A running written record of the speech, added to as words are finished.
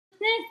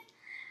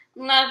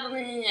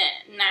lovely,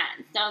 not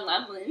so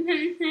lovely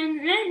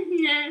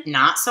person.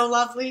 Not so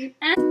lovely?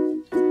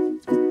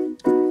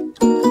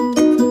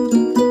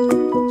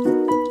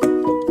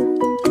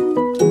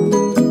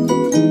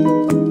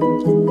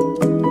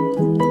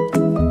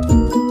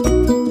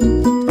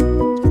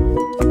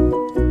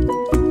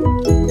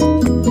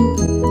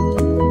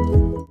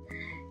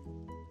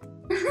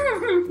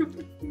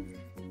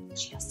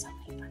 She has so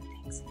many fun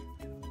things.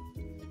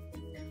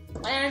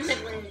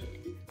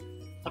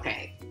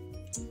 Okay.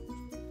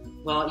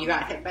 Well, you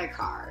got hit by a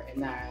car,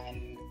 and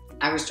then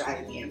I was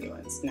driving the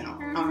ambulance. No.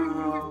 I don't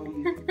know.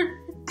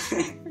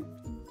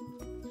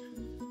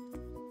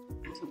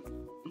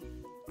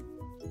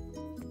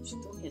 She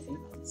told me to think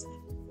about this.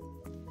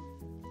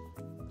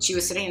 She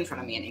was sitting in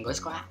front of me in English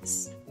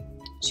class.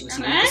 She was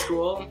new to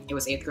school. It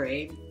was 8th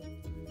grade.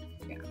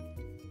 Yeah.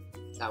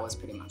 That was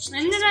pretty much.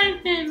 When did I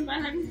fit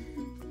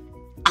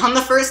on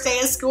the first day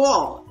of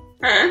school.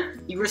 Huh?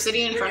 You were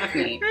sitting in front of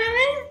me.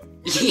 Really?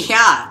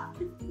 Yeah.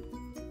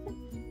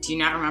 Do you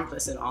not remember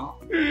this at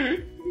all?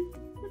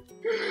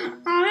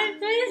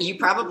 Honestly? You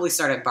probably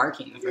started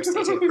barking the first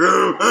day too.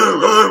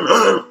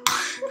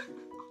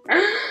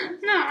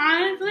 No,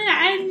 honestly,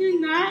 I do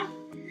not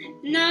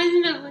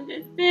know what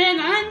to sit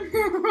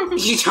on.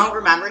 You don't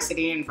remember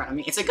sitting in front of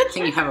me? It's a good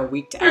thing you have a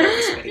week to edit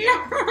this video.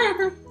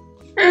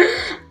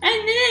 I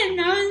didn't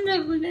know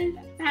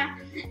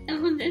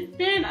what to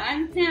sit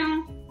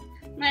until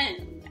my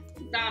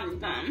daughter's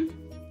mom.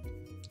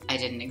 I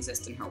didn't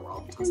exist in her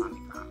world until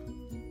Zombie Prom.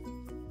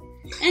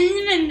 And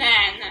even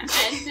then,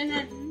 I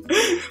didn't.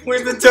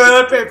 Where's the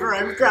toilet paper?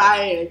 I'm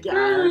crying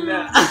again.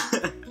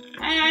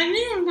 I'm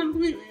being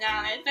completely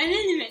honest. I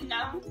didn't even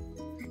know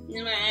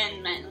you were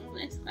in my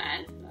English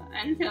class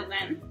until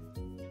then.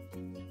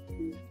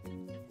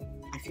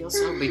 I feel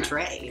so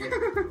betrayed.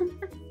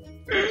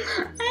 I'm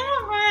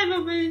a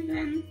horrible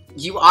person.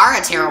 You are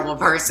a terrible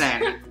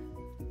person.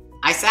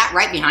 I sat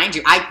right behind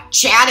you. I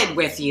chatted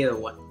with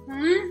you.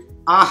 Huh?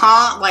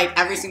 Uh-huh, like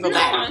every single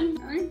day.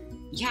 No.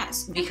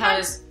 Yes,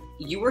 because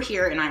you were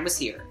here and I was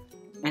here.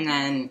 And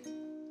then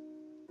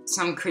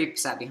some creep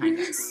sat behind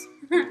us.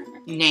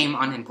 Name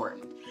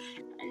unimportant.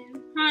 I'm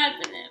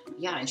positive.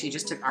 Yeah, and she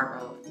just took our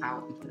row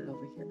out and put it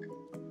over here.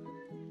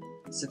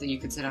 So that you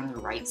could sit on the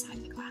right side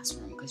of the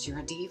classroom, because you're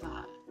a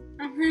diva.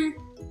 Uh-huh.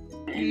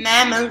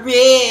 Memories,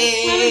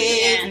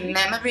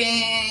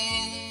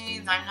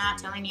 memories. I'm not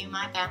telling you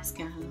my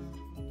passcode.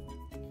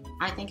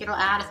 I think it'll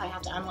add if I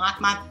have to unlock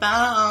my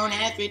phone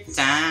every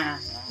time.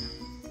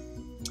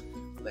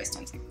 Last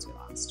 10 seconds we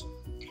lost.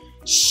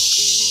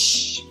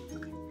 Shh.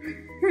 Okay.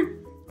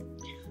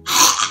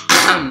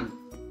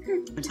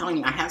 I'm telling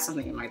you, I have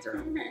something in my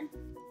throat.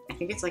 I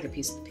think it's like a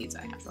piece of the pizza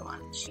I had for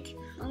lunch.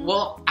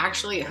 Well,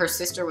 actually, her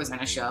sister was in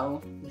a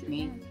show with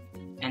me,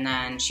 and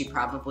then she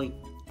probably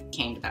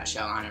came to that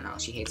show. I don't know.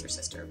 She hates her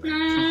sister. But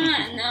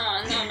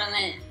No, but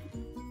like...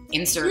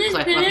 Insert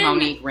clip of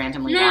Monique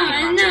randomly walking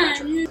around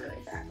to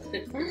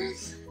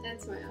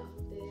That's my own.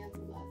 They have a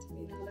lot to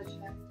be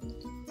checked.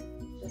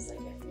 Just like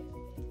everything.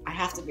 I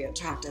have to be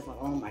attractive on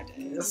all my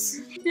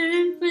days.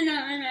 Didn't put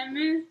out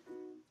remember?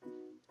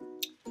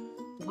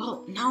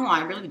 Well, no,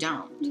 I really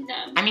don't.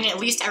 No. I mean, at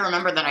least I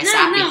remember that I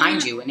sat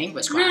behind you in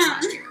English class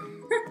last year.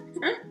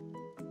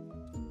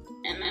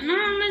 And my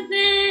mom was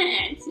there,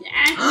 and she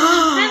asked me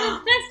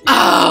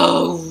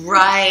Oh,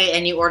 right.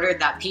 And you ordered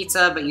that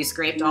pizza, but you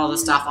scraped all the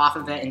stuff off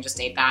of it and just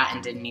ate that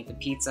and didn't eat the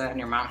pizza. And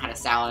your mom had a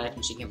salad,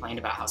 and she complained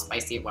about how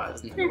spicy it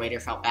was, and the waiter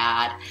felt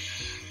bad.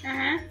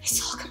 It's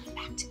all coming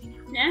back to me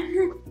now.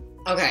 Yeah.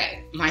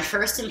 Okay, my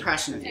first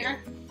impression of you.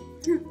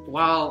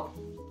 Well,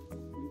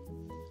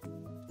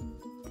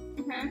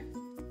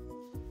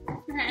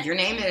 your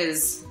name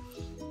is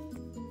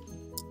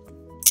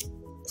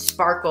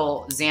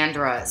Sparkle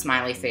Xandra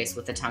smiley face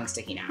with the tongue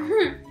sticking out.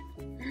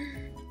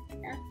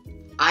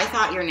 I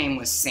thought your name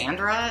was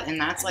Sandra, and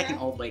that's like an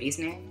old lady's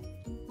name.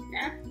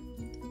 Yeah.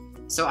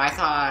 So I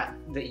thought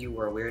that you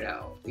were a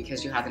weirdo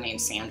because you had the name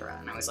Sandra,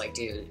 and I was like,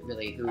 dude,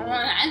 really, who?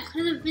 I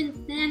could have been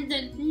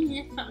Sandra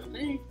D or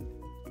something.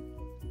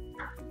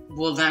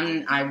 Well,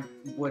 then I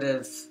would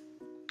have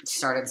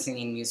started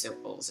singing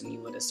musicals, and you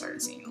would have started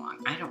singing along.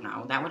 I don't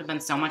know. That would have been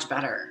so much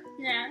better.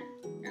 Yeah.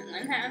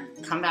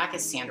 Come back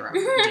as Sandra D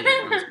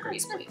from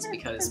Grease, please,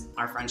 because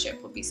our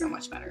friendship would be so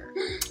much better.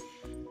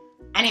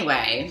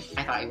 Anyway,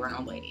 I thought you were an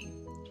old lady.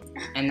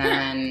 And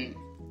then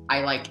I,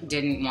 like,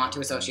 didn't want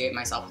to associate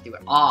myself with you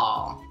at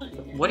all.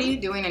 What are you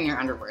doing in your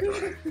underwear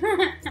drawer?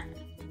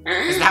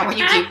 Is that when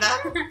you keep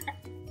them?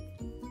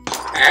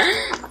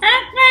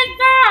 That's my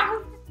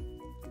dog!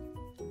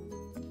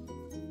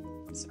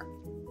 Sorry.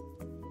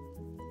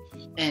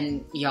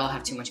 And y'all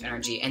have too much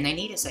energy, and they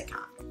need a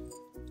sitcom.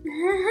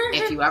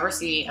 If you ever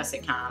see a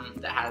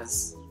sitcom that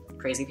has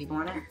crazy people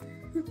in it,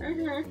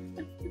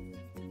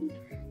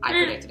 I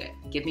predicted it.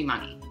 Give me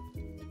money.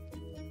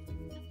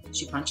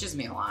 She punches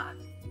me a lot.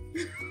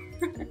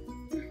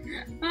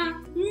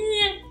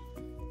 Yeah.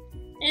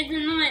 It's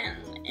annoying,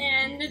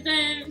 and it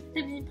deserves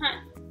to be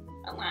punched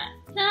a lot.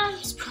 So,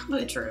 It's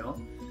probably true.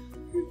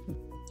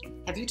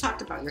 Have you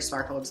talked about your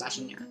sparkle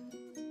obsession yet?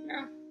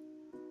 No.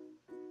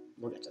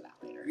 We'll get to that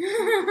later.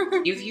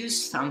 You've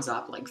used thumbs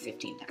up like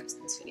 15 times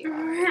in this video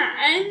already.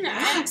 I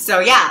know. So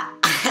yeah.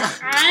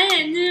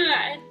 I knew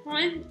I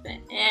pointed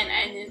and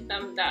I did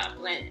thumbs up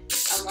like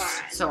a lot.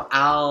 So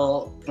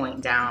I'll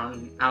point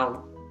down,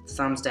 I'll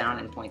thumbs down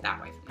and point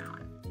that way from now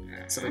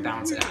on. So we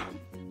balance it out.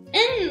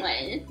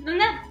 Anyways, the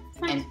next And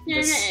question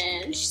this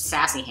is,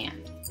 sassy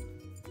hand.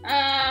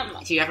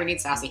 If you ever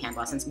need sassy hand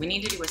lessons, we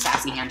need to do a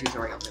sassy hand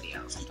tutorial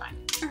video sometime.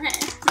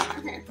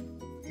 okay.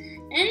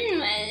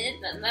 Anyways,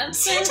 the next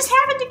See, it just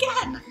happened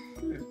again.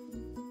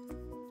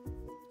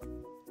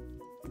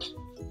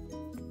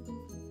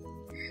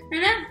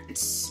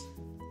 It's,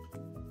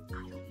 I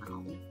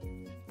don't know.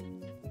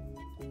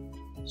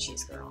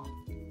 Cheese girl.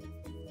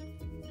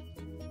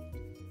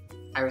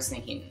 I was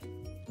thinking,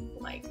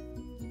 like,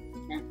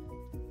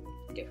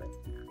 different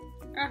than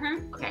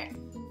that. Okay.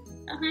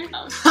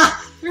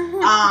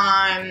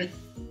 I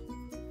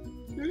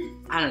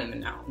don't even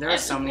know. There are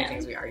so many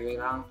things we argue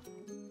about.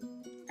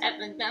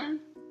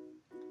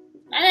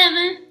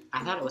 Whatever.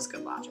 I thought it was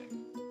good logic.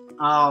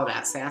 Oh,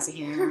 that sassy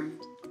hand.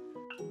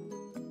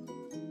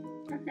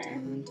 Okay.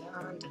 Dun,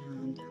 dun, dun,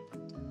 dun, dun,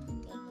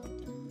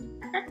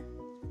 dun.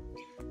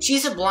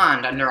 She's a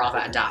blonde under all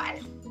that dye.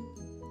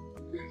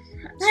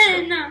 I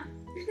don't know.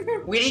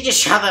 We need to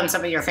show them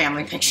some of your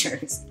family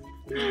pictures.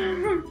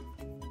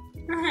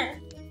 Okay.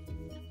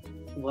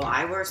 Well,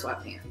 I wear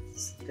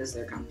sweatpants because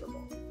they're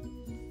comfortable.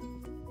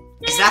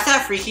 Is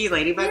that freaky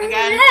ladybug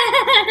again?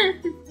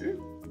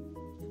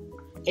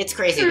 It's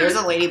crazy. There's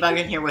a ladybug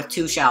in here with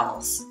 2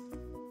 shells.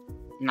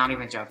 I'm not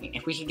even joking.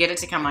 If we could get it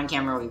to come on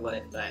camera, we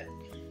would, but...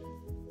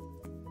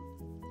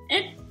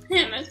 It's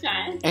famous,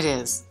 guys. It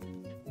is.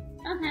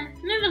 Okay,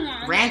 moving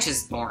on. Ranch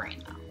is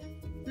boring, though.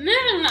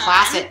 Moving on.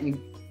 Class it and...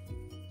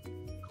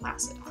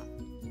 Class it up.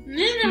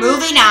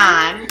 Moving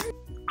on.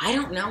 I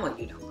don't know what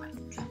you don't like.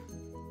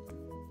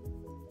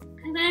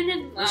 I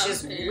just love Which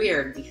is food.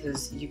 weird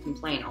because you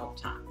complain all the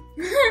time.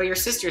 But your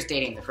sister's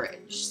dating the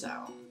fridge, so...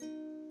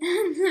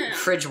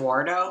 Fridge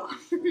Wardo?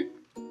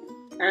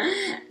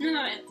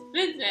 No, it's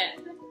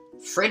Fidget.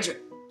 Fridge...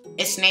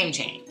 It's name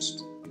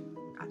changed.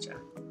 Gotcha.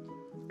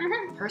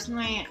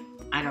 Personally,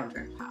 I don't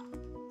drink pop,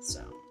 so...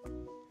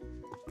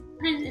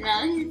 I don't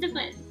know, he's just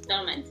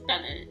so much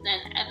better than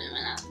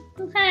everyone else.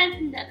 Who kind of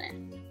doesn't?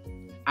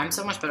 I'm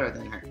so much better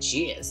than her.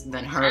 She is.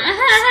 Than her is.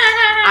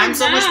 I'm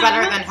so much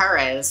better than her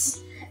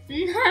is.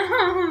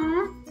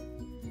 No.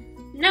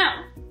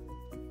 No.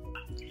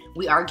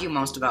 We argue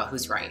most about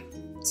who's right.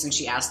 Since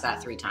she asked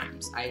that 3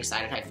 times, I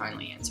decided I'd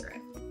finally answer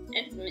it.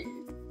 It's me.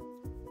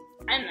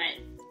 I'm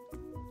right.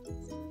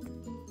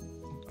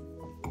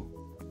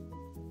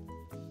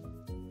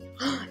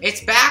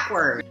 It's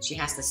backward! She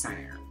has to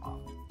center her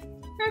ball.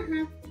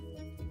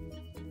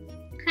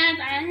 Because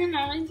I am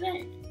always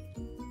right.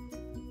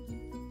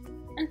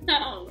 And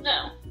so,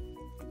 go.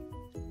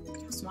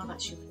 Look how small that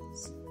shoe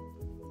is.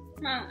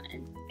 Well,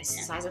 It's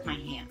the size of my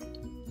hand.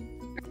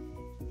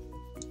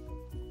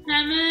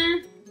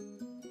 7.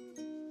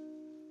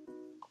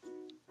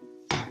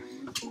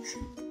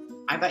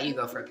 I bet you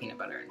go for a peanut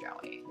butter and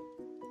jelly.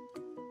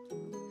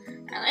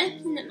 I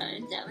like peanut butter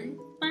jelly,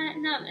 but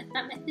no, that's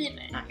not my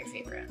favorite. Not your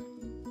favorite.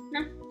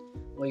 No.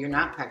 Well, you're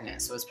not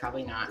pregnant, so it's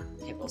probably not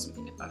pickles and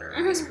peanut butter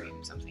or ice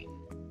cream something.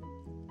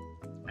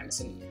 I'm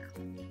assuming you're not.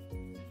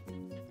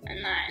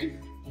 And 9.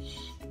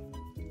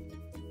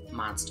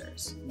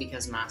 Monsters.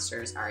 Because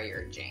monsters are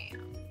your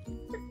jam.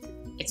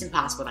 It's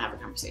impossible to have a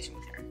conversation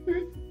with her.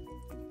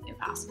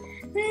 Impossible.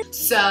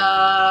 So,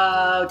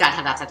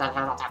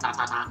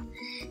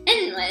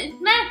 Anyways,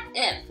 that's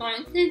it for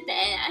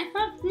today. I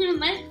hope you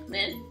liked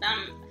this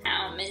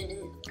somehow, maybe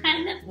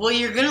kind of. Well,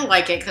 you're gonna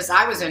like it because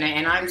I was in it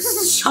and I'm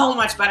so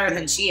much better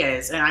than she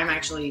is, and I'm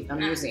actually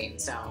amusing,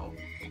 so.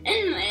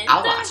 Anyways,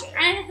 I'll watch it.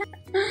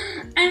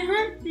 I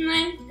hope you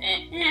liked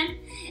it, and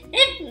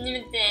if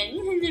you did,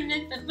 you can give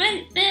it a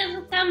great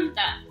big thumbs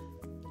up.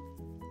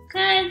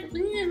 Because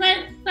when you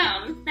like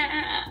thumbs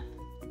up,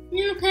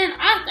 you can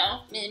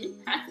also, maybe,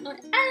 possibly,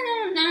 I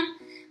don't know,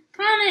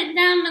 comment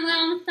down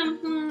below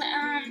something,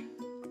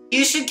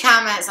 You should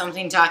comment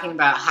something talking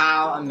about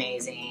how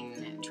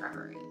amazing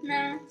Trevor is.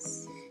 no.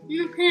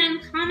 You can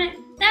comment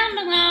down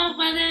below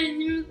whether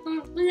you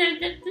think we are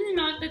just the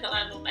most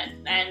adorable best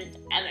friends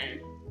ever.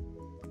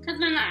 Because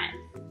we're not.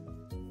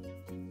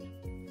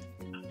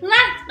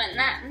 Last but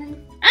not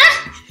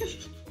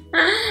least.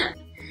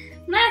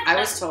 I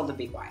was told to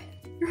be quiet.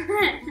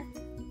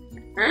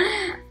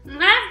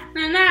 Last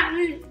but not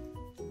least.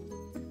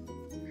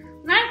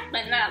 Last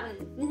but not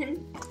least.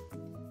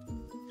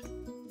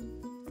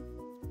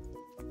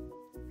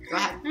 Go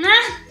ahead.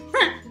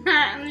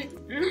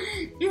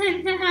 You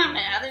can check out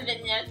my other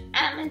videos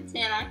at my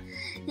channel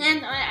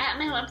and or at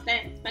my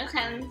website,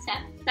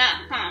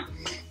 SpokenChat.com.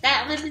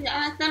 That would be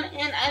awesome,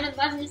 and I would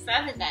love you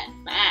forever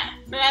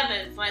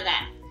for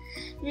that.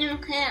 You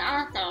can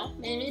also,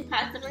 maybe,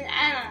 possibly,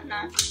 I don't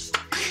know,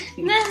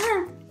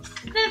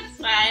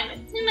 subscribe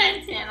to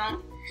my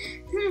channel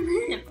to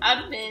be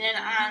updated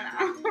on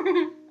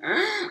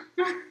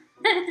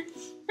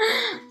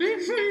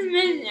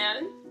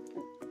videos.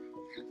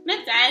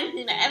 besides,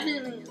 the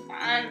episode is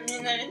on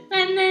either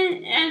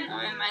Sunday and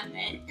or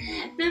Monday,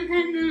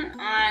 depending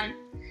on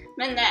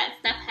when that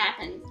stuff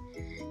happens.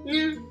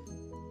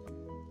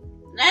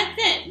 That's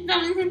it.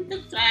 Don't hit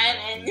subscribe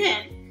and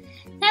hit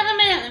tell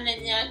me on the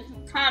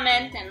videos,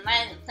 comment and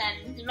like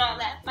and do all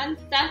that fun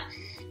stuff.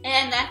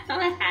 And that's all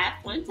I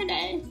have for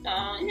today.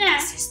 So yeah.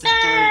 This is the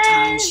third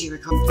time she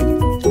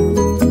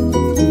recorded.